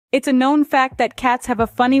It's a known fact that cats have a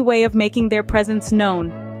funny way of making their presence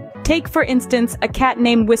known. Take, for instance, a cat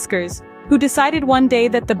named Whiskers, who decided one day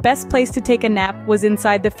that the best place to take a nap was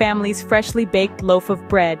inside the family's freshly baked loaf of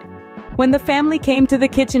bread. When the family came to the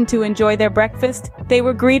kitchen to enjoy their breakfast, they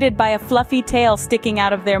were greeted by a fluffy tail sticking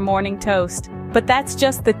out of their morning toast. But that's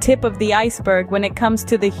just the tip of the iceberg when it comes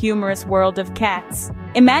to the humorous world of cats.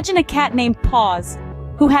 Imagine a cat named Paws,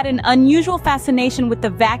 who had an unusual fascination with the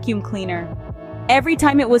vacuum cleaner. Every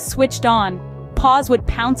time it was switched on, Paws would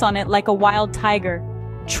pounce on it like a wild tiger,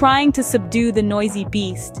 trying to subdue the noisy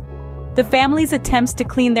beast. The family's attempts to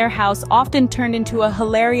clean their house often turned into a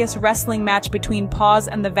hilarious wrestling match between Paws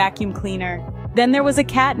and the vacuum cleaner. Then there was a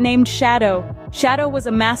cat named Shadow. Shadow was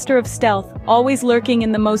a master of stealth, always lurking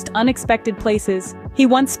in the most unexpected places. He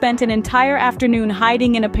once spent an entire afternoon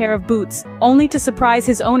hiding in a pair of boots, only to surprise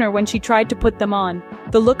his owner when she tried to put them on.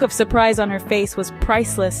 The look of surprise on her face was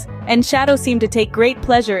priceless, and Shadow seemed to take great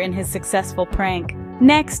pleasure in his successful prank.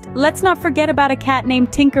 Next, let's not forget about a cat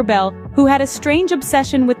named Tinkerbell, who had a strange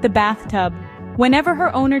obsession with the bathtub. Whenever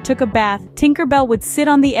her owner took a bath, Tinkerbell would sit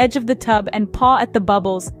on the edge of the tub and paw at the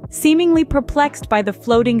bubbles, seemingly perplexed by the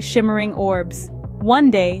floating, shimmering orbs.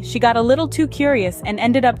 One day, she got a little too curious and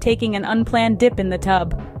ended up taking an unplanned dip in the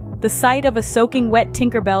tub. The sight of a soaking wet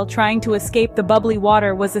Tinkerbell trying to escape the bubbly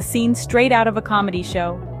water was a scene straight out of a comedy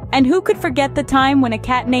show. And who could forget the time when a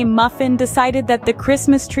cat named Muffin decided that the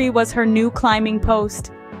Christmas tree was her new climbing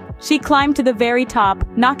post? She climbed to the very top,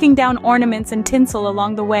 knocking down ornaments and tinsel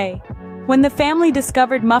along the way. When the family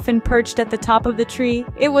discovered Muffin perched at the top of the tree,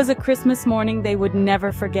 it was a Christmas morning they would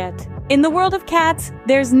never forget. In the world of cats,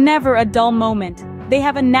 there's never a dull moment. They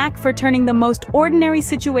have a knack for turning the most ordinary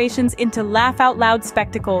situations into laugh-out-loud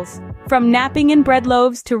spectacles. From napping in bread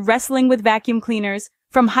loaves to wrestling with vacuum cleaners,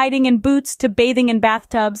 from hiding in boots to bathing in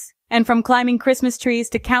bathtubs, and from climbing Christmas trees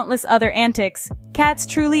to countless other antics, cats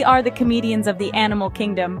truly are the comedians of the animal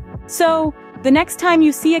kingdom. So, the next time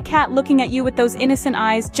you see a cat looking at you with those innocent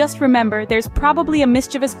eyes, just remember there's probably a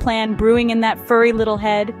mischievous plan brewing in that furry little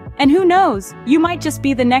head. And who knows, you might just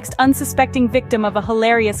be the next unsuspecting victim of a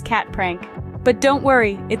hilarious cat prank. But don't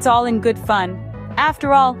worry, it's all in good fun.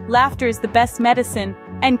 After all, laughter is the best medicine,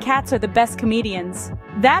 and cats are the best comedians.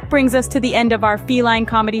 That brings us to the end of our feline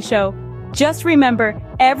comedy show. Just remember,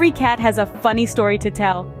 every cat has a funny story to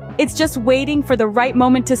tell. It's just waiting for the right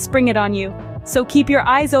moment to spring it on you. So keep your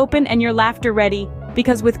eyes open and your laughter ready,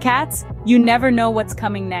 because with cats, you never know what's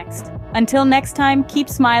coming next. Until next time, keep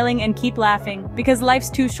smiling and keep laughing, because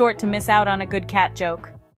life's too short to miss out on a good cat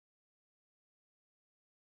joke.